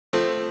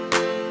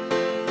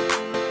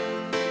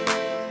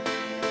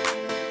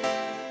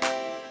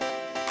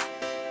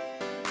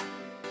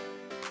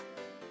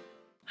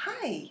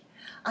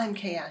I'm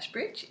Kay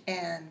Ashbridge,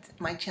 and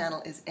my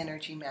channel is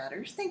Energy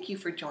Matters. Thank you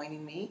for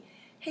joining me.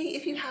 Hey,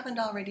 if you haven't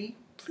already,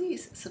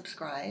 please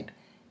subscribe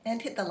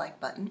and hit the like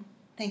button.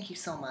 Thank you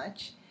so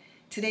much.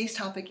 Today's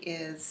topic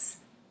is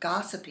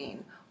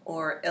gossiping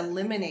or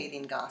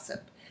eliminating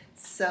gossip.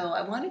 So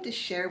I wanted to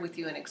share with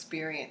you an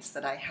experience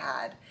that I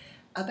had.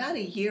 About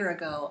a year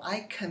ago,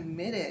 I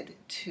committed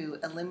to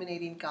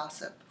eliminating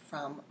gossip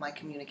from my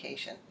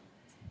communication.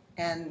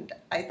 And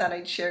I thought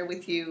I'd share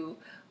with you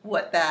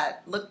what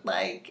that looked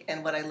like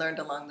and what I learned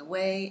along the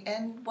way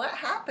and what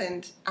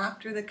happened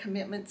after the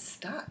commitment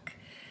stuck.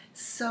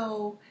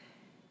 So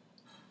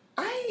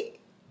I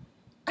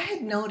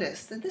had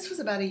noticed that this was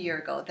about a year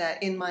ago,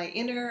 that in my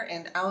inner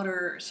and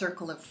outer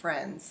circle of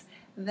friends,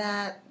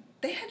 that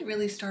they had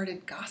really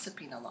started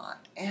gossiping a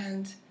lot,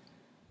 and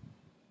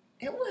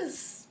it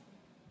was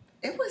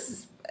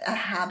a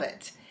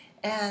habit.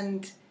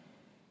 And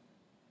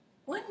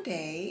one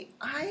day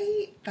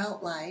I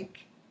felt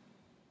like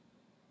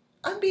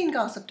I'm being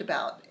gossiped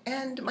about,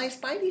 and my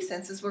spidey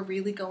senses were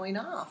really going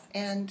off.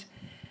 And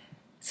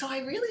so I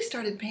really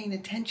started paying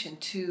attention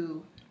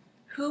to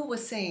who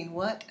was saying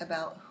what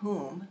about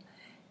whom,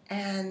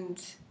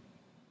 and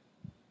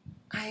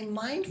I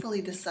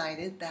mindfully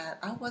decided that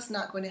I was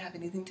not going to have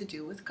anything to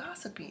do with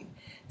gossiping.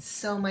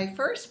 So my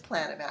first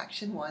plan of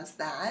action was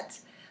that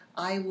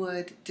I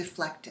would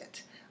deflect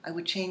it. I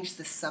would change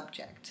the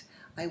subject.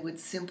 I would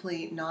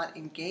simply not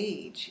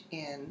engage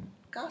in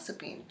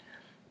gossiping.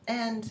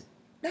 And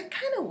that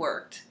kind of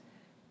worked,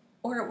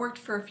 or it worked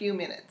for a few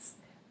minutes.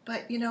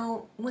 But you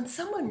know, when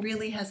someone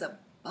really has a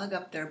bug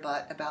up their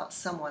butt about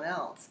someone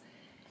else,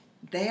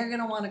 they're going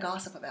to want to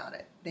gossip about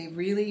it. They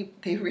really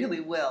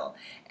will.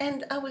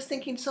 And I was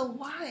thinking, so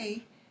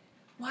why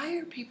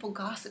are people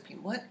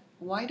gossiping?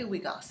 Why do we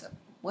gossip?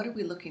 What are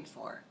we looking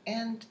for?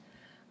 And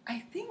I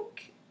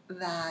think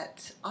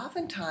that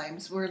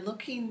oftentimes we're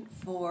looking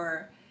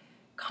for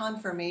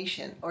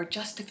confirmation or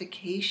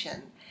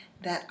justification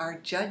that our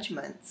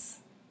judgments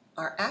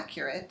are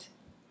accurate,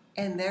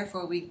 and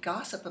therefore we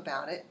gossip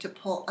about it to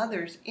pull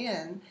others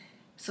in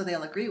so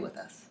they'll agree with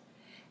us.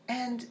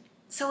 And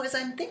so as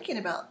I'm thinking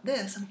about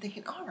this, I'm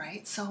thinking, all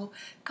right, so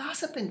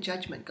gossip and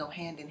judgment go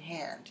hand in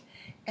hand.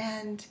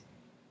 And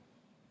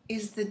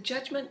is the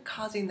judgment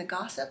causing the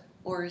gossip,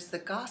 or is the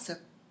gossip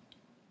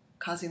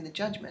causing the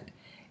judgment?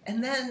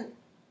 And then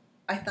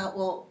I thought,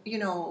 well, you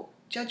know,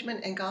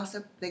 judgment and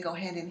gossip, they go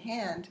hand in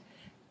hand,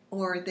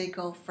 or they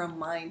go from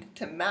mind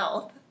to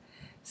mouth.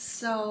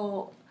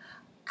 So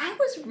I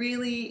was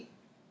really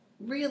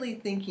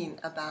thinking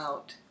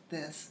about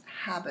this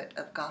habit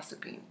of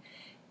gossiping.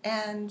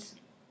 And,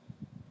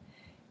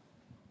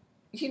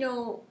 you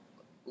know,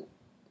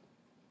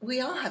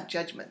 we all have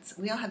judgments.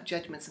 We all have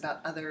judgments about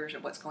others or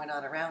what's going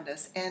on around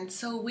us. And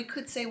so we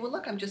could say, well,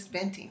 look, I'm just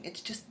venting.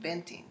 It's just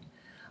venting.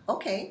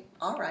 Okay,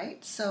 all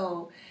right.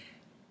 So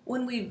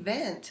when we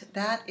vent,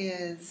 that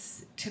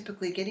is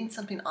typically getting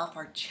something off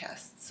our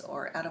chests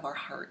or out of our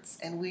hearts.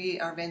 And we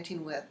are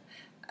venting with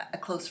a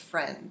close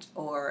friend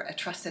or a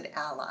trusted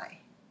ally.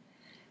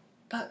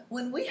 But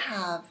when we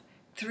have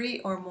 3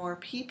 or more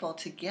people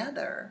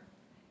together,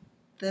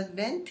 the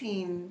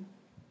venting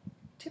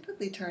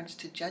typically turns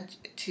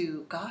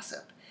to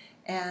gossip.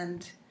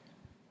 And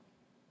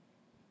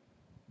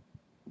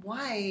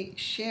why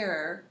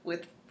share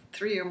with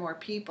 3 or more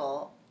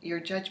people your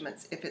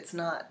judgments if it's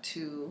not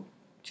to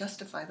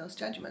justify those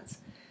judgments?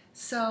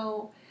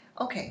 So,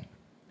 okay.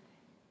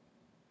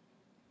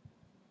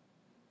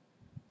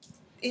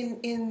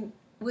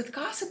 With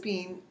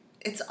gossiping,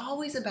 it's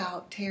always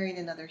about tearing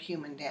another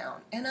human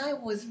down. And I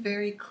was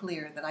very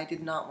clear that I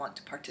did not want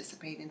to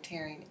participate in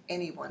tearing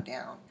anyone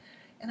down.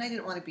 And I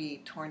didn't want to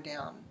be torn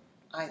down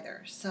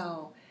either.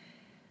 So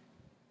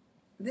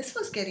this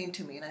was getting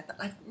to me, and I thought,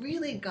 I've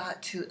really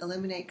got to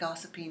eliminate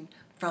gossiping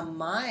from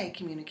my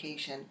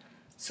communication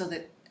so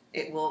that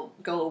it will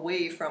go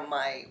away from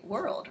my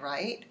world,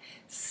 right?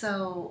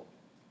 So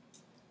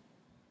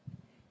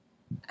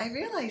I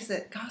realized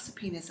that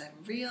gossiping is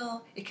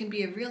it can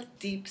be a real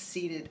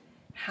deep-seated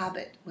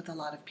habit with a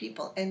lot of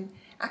people. And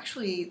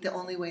actually, the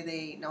only way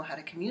they know how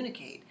to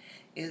communicate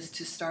is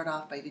to start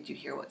off by, did you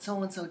hear what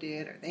so-and-so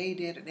did, or they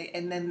did,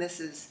 and then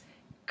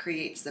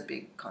creates the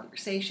big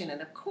conversation.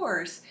 And of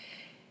course,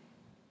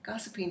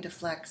 gossiping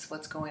deflects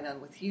what's going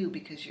on with you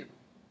because you're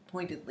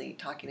pointedly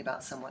talking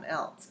about someone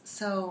else.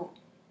 So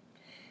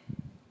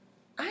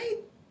I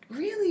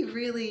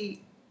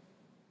really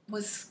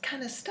was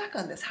kind of stuck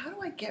on this. How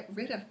do I get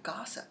rid of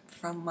gossip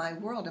from my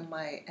world and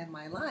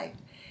my life?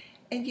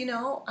 And you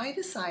know, I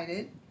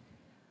decided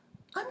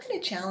I'm going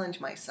to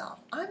challenge myself.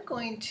 I'm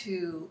going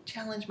to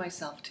challenge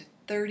myself to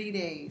 30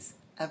 days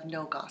of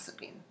no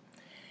gossiping.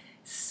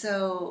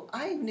 So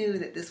I knew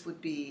that this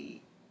would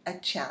be a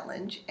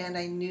challenge, and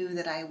I knew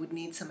that I would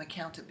need some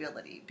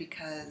accountability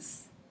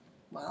because,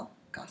 well,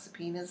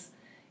 gossiping is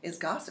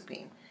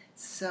gossiping.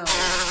 So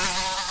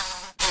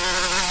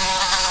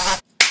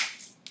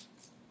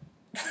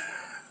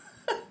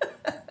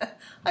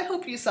I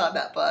hope you saw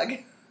that bug.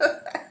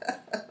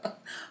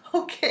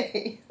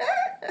 Okay.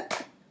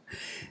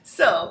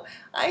 So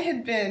I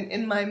had been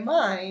in my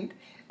mind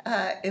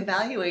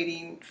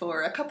evaluating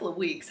for a couple of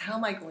weeks, how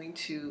am I going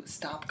to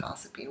stop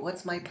gossiping?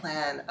 What's my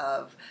plan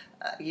of,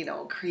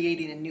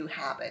 creating a new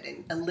habit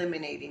and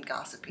eliminating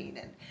gossiping?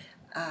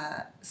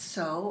 And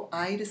so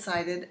I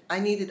decided I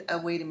needed a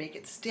way to make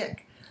it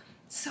stick.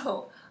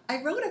 So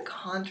I wrote a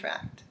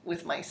contract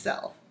with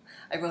myself.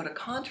 I wrote a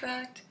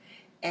contract,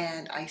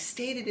 and I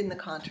stated in the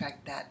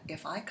contract that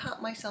if I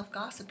caught myself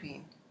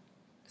gossiping,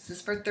 this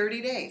is for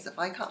 30 days, if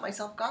I caught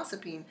myself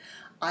gossiping,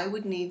 I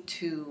would need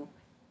to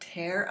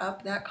tear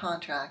up that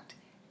contract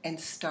and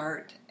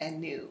start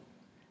anew.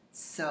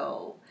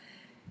 So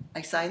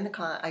I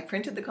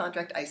printed the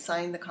contract, I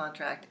signed the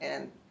contract,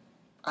 and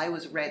I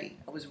was ready.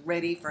 I was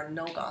ready for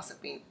no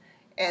gossiping.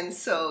 And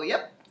so,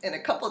 yep, in a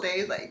couple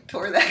days I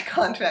tore that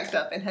contract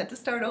up and had to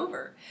start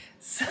over.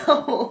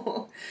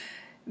 So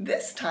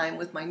this time,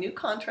 with my new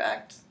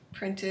contract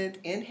printed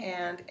in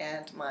hand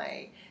and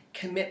my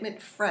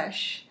commitment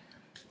fresh,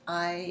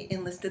 I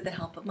enlisted the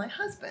help of my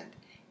husband.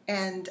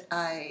 And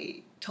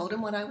I told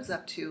him what I was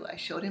up to, I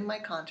showed him my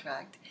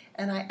contract,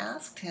 and I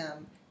asked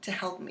him to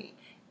help me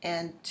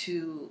and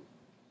to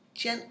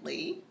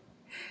gently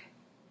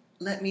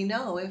let me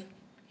know if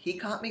he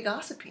caught me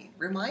gossiping,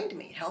 remind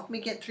me, help me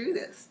get through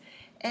this.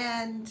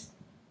 And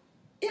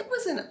it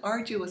was an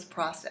arduous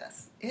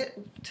process.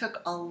 It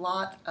took a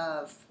lot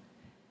of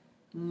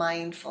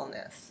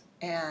mindfulness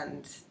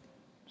and,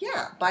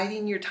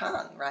 biting your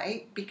tongue,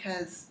 right?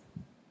 Because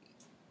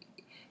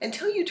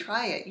until you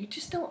try it, you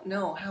just don't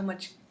know how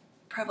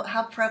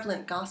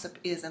prevalent gossip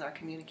is in our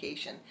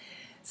communication.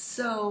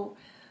 So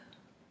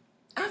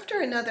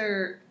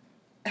after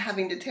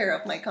having to tear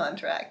up my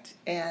contract,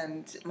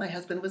 and my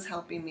husband was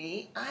helping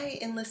me, I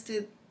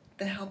enlisted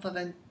the help of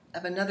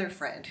another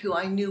friend who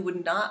I knew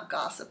would not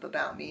gossip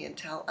about me and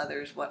tell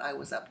others what I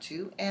was up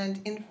to.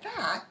 And in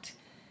fact,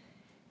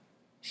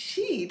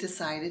 she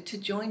decided to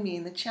join me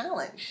in the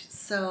challenge.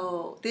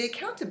 So the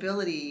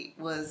accountability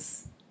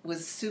was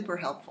super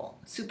helpful,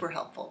 super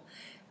helpful.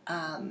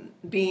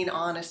 Being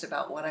honest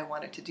about what I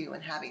wanted to do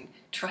and having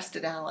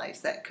trusted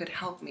allies that could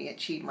help me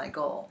achieve my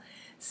goal.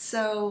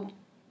 So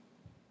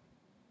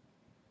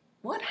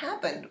what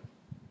happened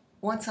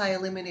once I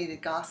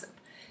eliminated gossip?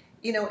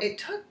 It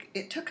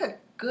took a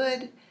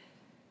good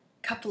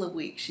couple of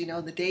weeks.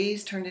 The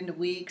days turned into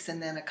weeks,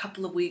 and then a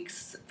couple of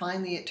weeks,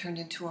 finally it turned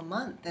into a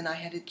month, and I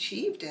had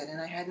achieved it, and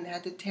I hadn't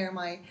had to tear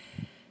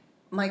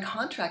my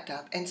contract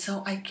up. And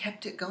so I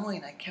kept it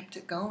going.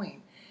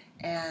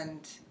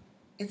 And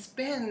it's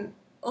been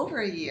over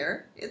a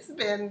year. It's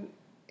been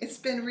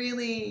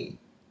really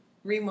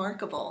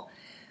remarkable.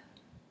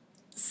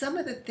 Some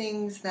of the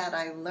things that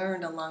I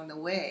learned along the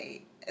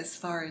way as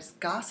far as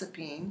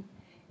gossiping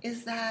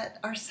is that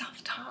our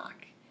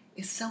self-talk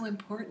is so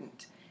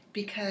important,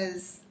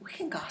 because we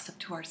can gossip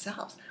to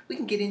ourselves. We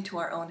can get into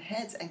our own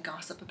heads and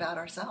gossip about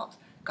ourselves,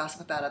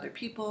 gossip about other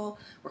people.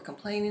 We're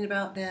complaining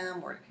about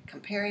them. We're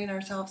comparing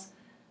ourselves,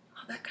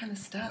 all that kind of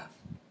stuff.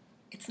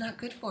 It's not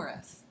good for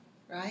us,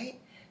 right?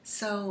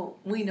 So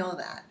we know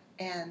that.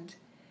 And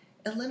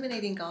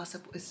eliminating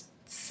gossip is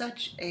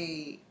such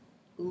a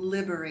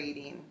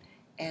liberating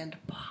and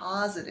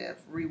positive,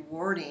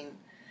 rewarding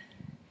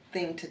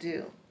thing to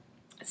do.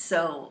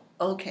 So,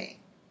 okay,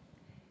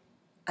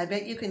 I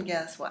bet you can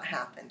guess what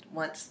happened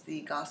once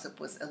the gossip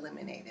was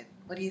eliminated.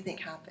 What do you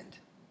think happened?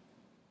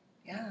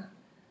 Yeah,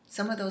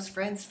 some of those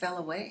friends fell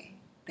away.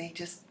 They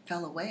just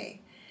fell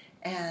away.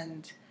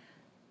 And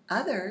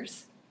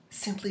others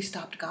simply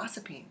stopped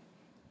gossiping.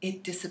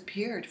 It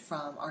disappeared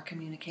from our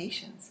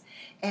communications.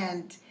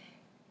 And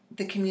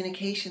the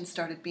communication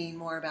started being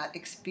more about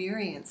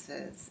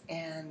experiences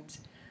and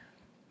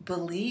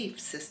belief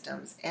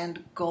systems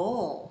and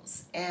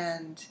goals,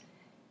 and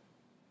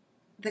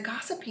the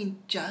gossiping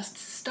just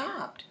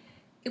stopped.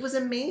 It was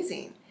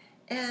amazing.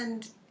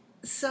 And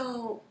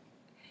so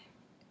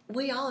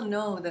we all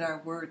know that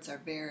our words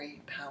are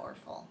very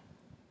powerful.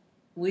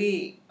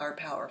 We are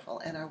powerful,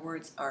 and our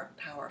words are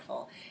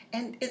powerful.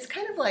 And it's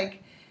kind of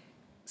like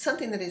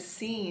something that is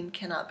seen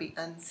cannot be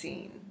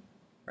unseen,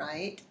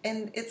 right?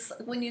 And it's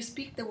when you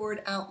speak the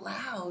word out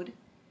loud,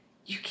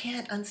 you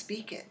can't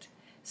unspeak it.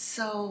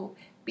 So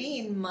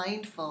being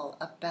mindful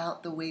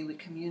about the way we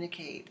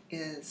communicate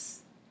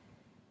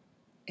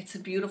it's a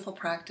beautiful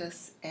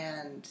practice.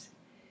 And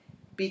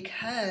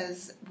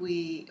because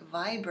we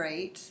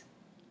vibrate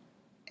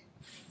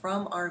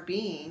from our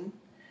being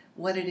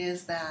what it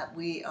is that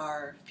we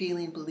are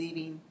feeling,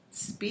 believing,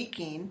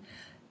 speaking,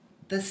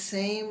 the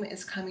same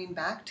is coming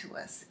back to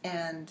us.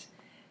 And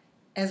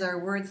as our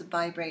words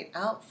vibrate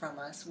out from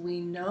us,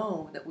 we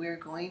know that we're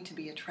going to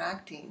be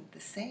attracting the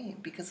same,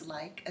 because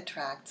like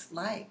attracts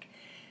like.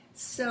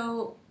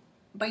 So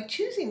by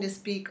choosing to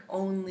speak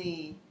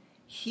only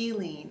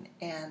healing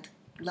and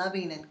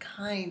loving and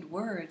kind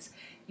words,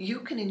 you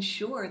can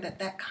ensure that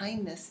that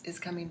kindness is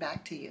coming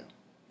back to you.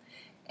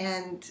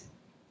 And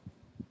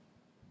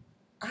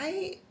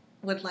I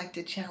would like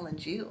to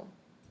challenge you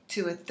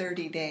to a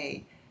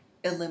 30-day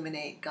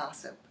eliminate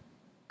gossip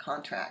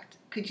contract.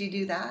 Could you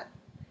do that?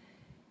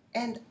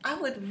 And I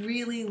would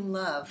really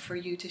love for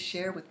you to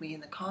share with me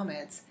in the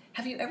comments,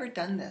 have you ever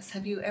done this?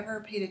 Have you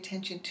ever paid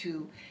attention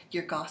to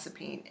your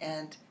gossiping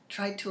and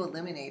tried to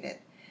eliminate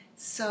it?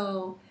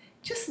 So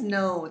just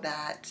know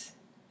that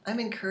I'm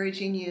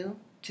encouraging you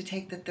to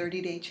take the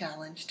 30-day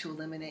challenge to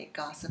eliminate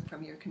gossip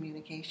from your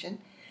communication,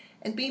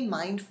 and be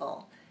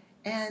mindful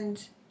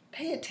and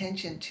pay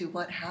attention to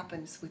what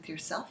happens with your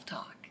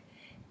self-talk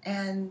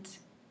and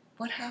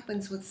what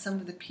happens with some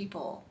of the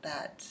people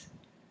that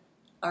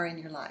are in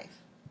your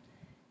life.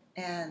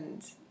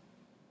 And,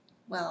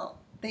 well,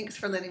 thanks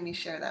for letting me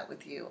share that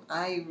with you.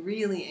 I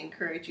really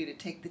encourage you to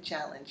take the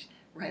challenge,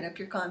 write up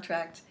your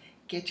contract,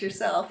 get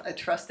yourself a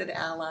trusted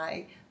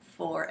ally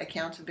for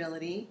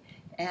accountability,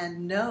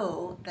 and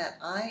know that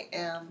I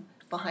am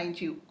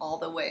behind you all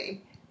the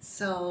way.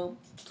 So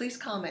please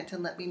comment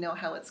and let me know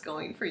how it's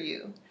going for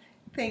you.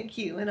 Thank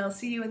you, and I'll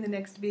see you in the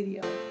next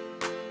video.